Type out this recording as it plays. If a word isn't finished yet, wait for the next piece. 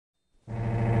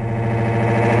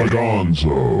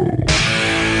Gonzo.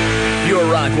 Pure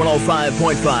Rock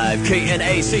 105.5,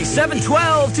 KNAC,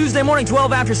 712, Tuesday morning,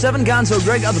 12 after 7. Gonzo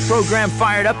Greg of the program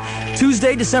fired up.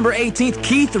 Tuesday, December 18th,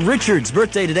 Keith Richards'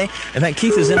 birthday today. In fact,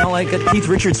 Keith is in LA. Got Keith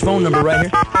Richards' phone number right here.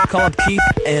 Call up Keith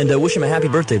and wish him a happy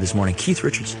birthday this morning. Keith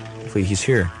Richards. Hopefully he's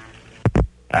here.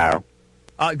 Hello.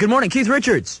 Good morning, Keith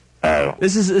Richards. Hello.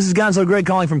 This is Gonzo Greg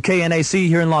calling from KNAC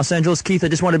here in Los Angeles. Keith, I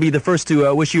just want to be the first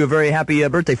to wish you a very happy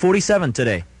birthday. 47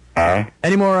 today.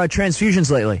 Any more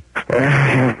transfusions lately?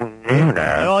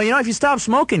 Well, you know, if you stop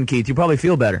smoking, Keith, you probably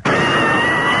feel better.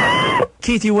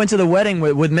 Keith, you went to the wedding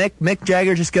with Mick. Mick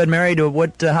Jagger just got married.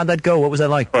 How'd that go? What was that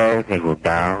like? Well, they were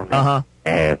down.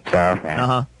 And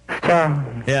stuff.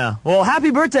 Yeah. Well,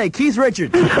 happy birthday, Keith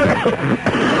Richards.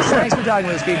 Thanks for talking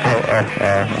with us, Keith. All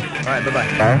right,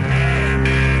 bye-bye.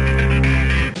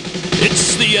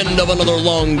 It's the end of another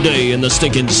long day in the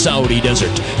stinking Saudi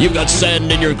desert. You've got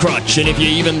sand in your crotch, and if you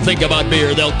even think about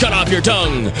beer, they'll cut off your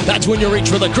tongue. That's when you reach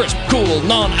for the crisp, cool,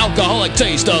 non-alcoholic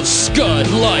taste of Scud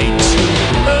Light.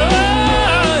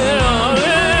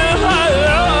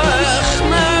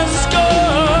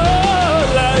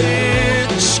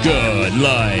 Scud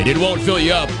Light. It won't fill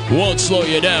you up, won't slow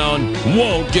you down,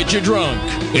 won't get you drunk.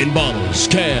 In bottles,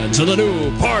 cans, and the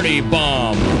new Party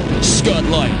Bomb. Scud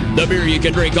Light, the beer you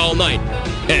can drink all night,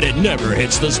 and it never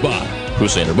hits the spot.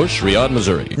 Hussein Bush, Riyadh,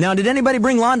 Missouri. Now, did anybody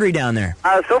bring laundry down there?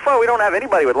 So far, we don't have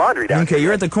anybody with laundry down Okay,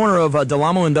 you're at the corner of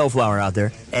Delamo and Bellflower out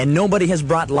there, and nobody has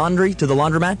brought laundry to the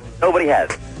laundromat? Nobody has.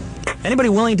 Anybody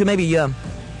willing to maybe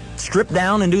strip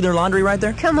down and do their laundry right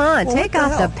there? Come on, take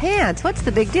off the pants. What's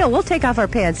the big deal? We'll take off our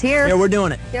pants here. Yeah, we're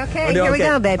doing it. Okay, here we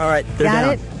go, babe. All right, they're got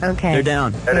down. it? Okay. They're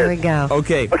down. Here we go.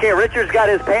 Okay. Okay, Richard's got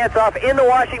his pants off in the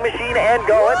washing machine and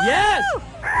going. Yes!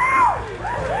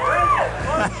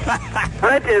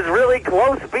 Brent is really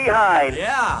close behind.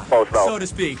 Yeah, Close though. so to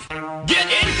speak. Get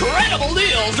incredible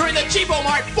deals during the Cheapo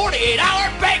Mart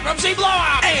 48-hour bankruptcy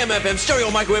blowout. AM/FM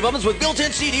stereo microwave ovens with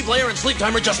built-in CD player and sleep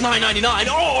timer just $9.99.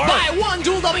 Or buy one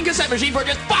dual dubbing cassette machine for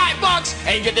just $5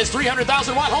 and get this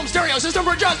 300,000-watt home stereo system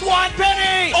for just 1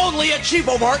 penny. Only at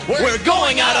Cheapo Mart, where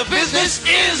going out of business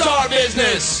is our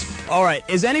business. All right,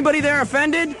 is anybody there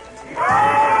offended?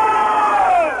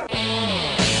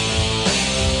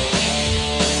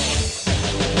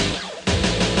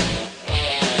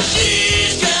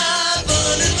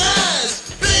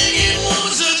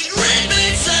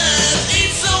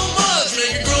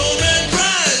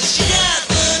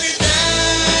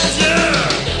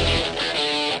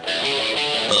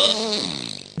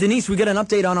 Denise, we got an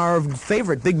update on our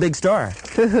favorite big star.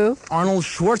 Who? Arnold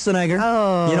Schwarzenegger.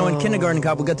 Oh. You know, in Kindergarten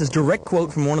Cop, we got this direct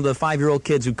quote from one of the 5-year-old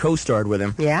kids who co-starred with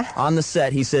him. Yeah? On the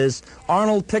set, he says,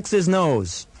 Arnold picks his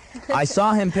nose. I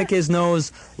saw him pick his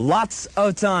nose lots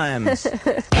of times.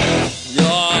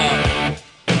 Yeah.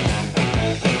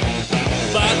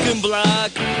 Back in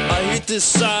black, I hit the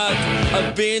sack.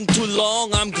 I've been too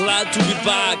long, I'm glad to be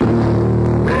back.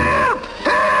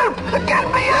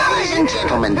 Ladies and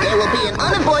gentlemen, there will be an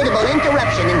unavoidable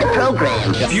interruption in the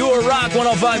program. Pure Rock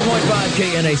 105.5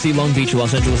 KNAC, Long Beach,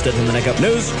 Los Angeles, dead from the neck up.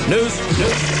 News.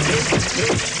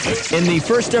 In the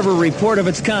first ever report of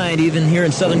its kind, even here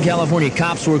in Southern California,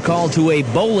 cops were called to a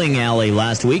bowling alley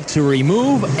last week to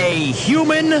remove a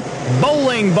human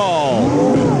bowling ball.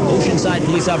 Oceanside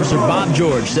police officer Bob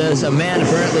George says a man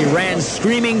apparently ran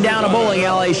screaming down a bowling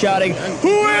alley shouting, "Who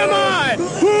am I?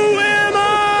 Who am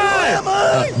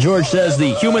I?" George says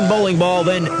the human bowling ball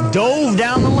then dove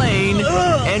down the lane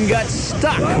and got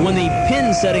stuck when the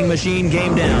pin setting machine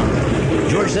came down.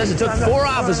 George says it took 4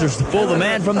 officers to pull the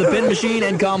man from the pin machine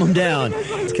and calm him down.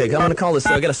 Okay, I'm going to call this.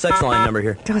 I got a sex line number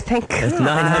here. Oh, thank God. It's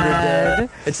 900.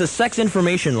 It's a sex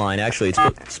information line, actually.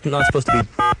 It's not supposed to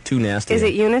be too nasty. Is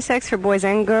it unisex for boys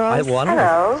and girls? I don't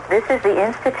know. Hello, this is the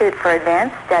Institute for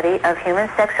Advanced Study of Human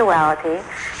Sexuality,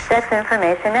 Sex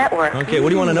Information Network. Okay, what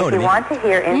do you want to know, If you Denise? want to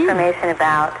hear information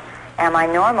about Am I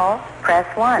Normal, press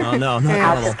 1. Oh, no, not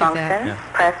How normal. to function,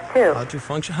 press 2. How to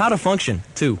function? How to function.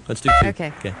 2. Let's do 2.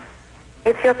 Okay.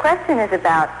 If your question is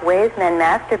about ways men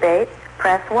masturbate,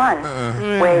 press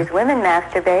 1. Ways women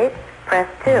masturbate, press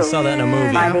 2. I saw that in a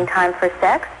movie. Finding time for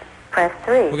sex, press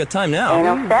 3. We got time now.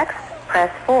 Anal sex,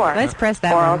 press 4. Let's press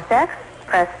that Oral one. sex,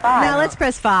 press 5. Now let's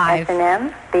press 5.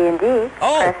 S&M, B&D,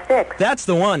 press 6. That's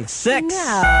the one. 6. No.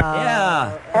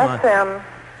 Yeah. Come on. SM,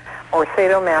 or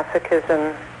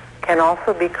sadomasochism, can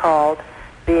also be called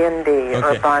B&D, or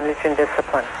Okay. bondage and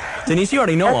discipline. Denise, you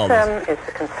already know all this. SM is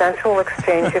the consensual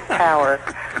exchange of power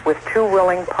with 2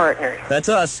 willing partners. That's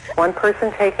us. One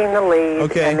person taking the lead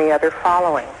Okay. and the other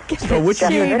following. So which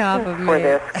of you... Definitions for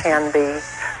this can be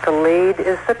the lead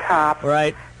is the top,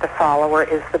 Right. The follower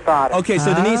is the bottom. Okay,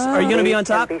 so Denise, are you going to be on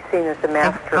top? Can be seen as the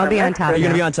master. I'll be on top. You're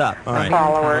going to be on top. All right. The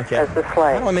follower Okay. as the How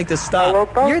slave. do I make this stop?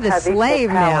 Although both You're the have equal slave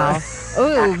now. power.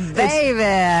 Ooh, baby.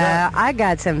 I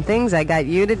got some things I got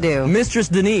you to do. Mistress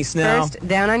Denise now. First,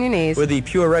 down on your knees. With the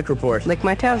Pure Rec Report. Lick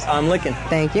my toes. I'm licking.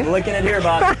 Thank you. Licking it here,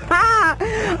 Bob.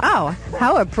 Oh,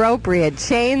 how appropriate.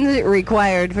 Chains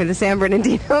required for the San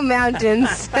Bernardino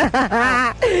Mountains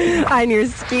on your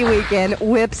ski weekend.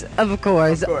 Whips, of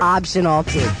course, optional.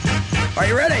 Are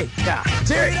you ready? Yeah.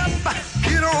 Terry.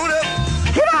 Get on up.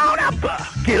 Get on up.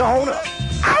 Get on up.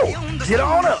 Ow. Get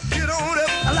on up. Get on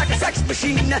up. Like a sex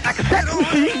machine. Like a sex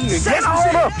machine. Get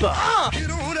on up. Get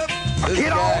on up.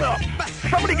 Get on up.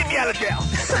 Somebody get me out of jail.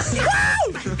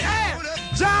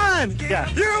 John! Yeah.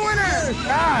 You're a winner!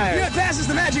 Hi. You got past us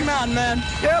the Magic Mountain, man.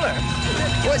 Killer.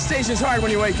 What station's hard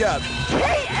when you wake up?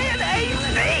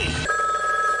 KNAC.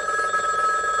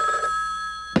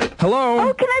 Hello?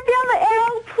 Oh, can I be on the air,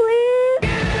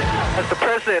 please? As the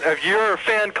president of your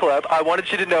fan club, I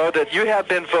wanted you to know that you have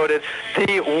been voted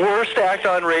the worst act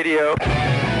on radio.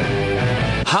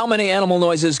 How many animal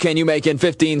noises can you make in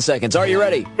 15 seconds? Are you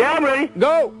ready? Yeah, I'm ready.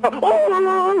 Go!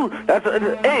 Oh, that's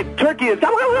hey, turkey is pig.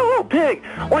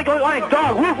 Oink, oink, oink,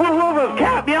 dog. Woof, woof, woof, woof.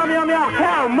 Cat, meow, meow, meow.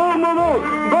 Cow, moo, moo, moo.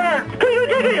 Bird,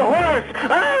 horse.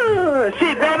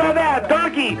 Sheep, blah, blah, blah.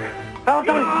 Donkey.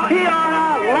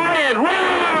 Lion.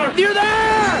 Roar. You're there!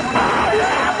 Oh,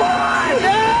 yeah, boy!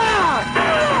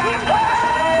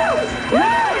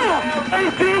 Yeah! Hey,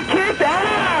 big kicked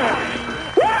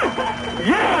ass! Woo!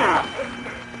 Yeah!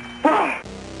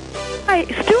 Hi,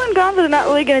 Stu and Gonzo are not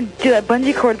really going to do that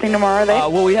bungee cord thing tomorrow, are they?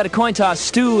 Well, we had a coin toss.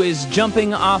 Stu is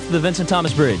jumping off the Vincent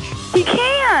Thomas Bridge. He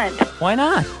can't, Why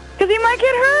not? because he might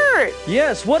get hurt.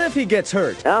 Yes, what if he gets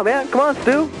hurt? Oh, man, come on,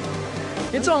 Stu.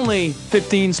 It's only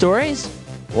 15 stories.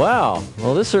 Wow.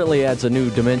 Well, this certainly adds a new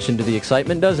dimension to the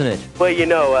excitement, doesn't it? Well, you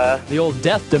know, The old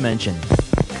death dimension.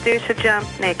 Stu should jump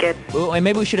naked. Ooh, and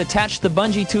maybe we should attach the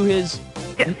bungee to his...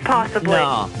 Yeah, possibly.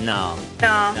 No. No.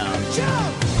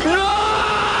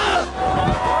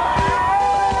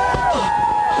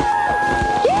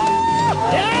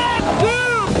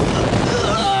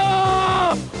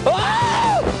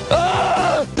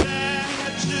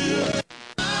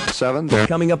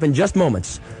 Coming up in just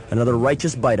moments, another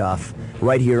righteous bite-off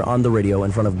right here on the radio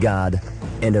in front of God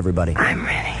and everybody. I'm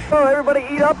ready. Oh, everybody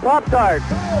eat up Pop-Tarts.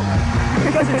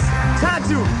 Because it's time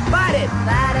to bite it.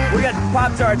 We got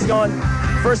Pop-Tarts going.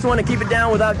 First one to keep it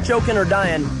down without choking or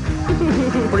dying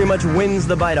pretty much wins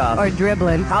the bite-off. Or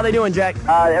dribbling. How they doing, Jack?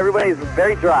 Everybody's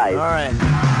very dry. All right.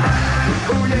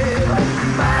 Oh, yeah.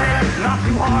 Bite it. Not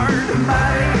too hard.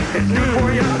 Bite it. It's new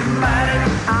for you. Bite it.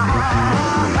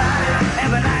 Bite it.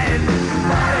 Every night.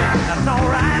 Bite it. That's all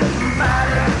right.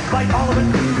 Bite it. Bite all of it.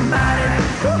 Bite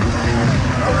it.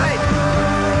 All right.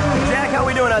 Jack, how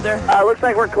we doing out there? Looks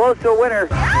like we're close to a winner.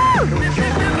 Yeah!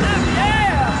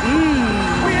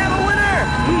 We have a winner!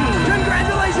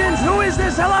 Congratulations! Who is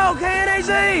this? Hello,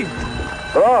 KNAC!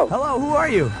 Hello. Hello, who are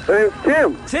you? My name's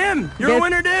Tim. Tim, you're a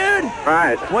winner, dude! All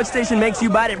right. What station makes you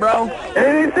bite it, bro?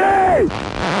 KNAC!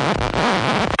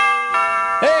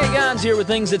 Hey, Gonz here with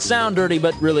things that sound dirty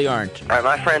but really aren't. All right,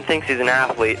 my friend thinks he's an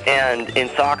athlete, and in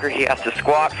soccer he has to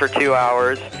squat for 2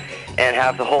 hours and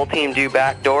have the whole team do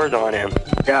back doors on him.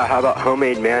 Yeah, how about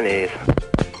homemade mayonnaise?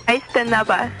 Ice the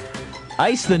nubba.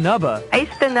 Ice the nubba? Ice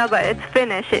the nubba. It's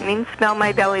Finnish. It means smell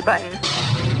my belly button.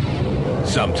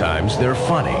 Sometimes they're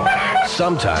funny.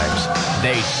 Sometimes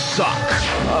they suck.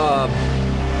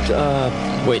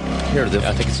 Wait, here,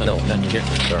 I think it's no, here,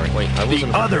 sorry, wait, I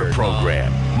wasn't The other prepared.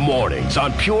 program, mornings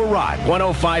on Pure Rock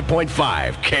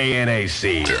 105.5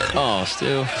 KNAC. Oh,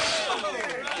 Stu.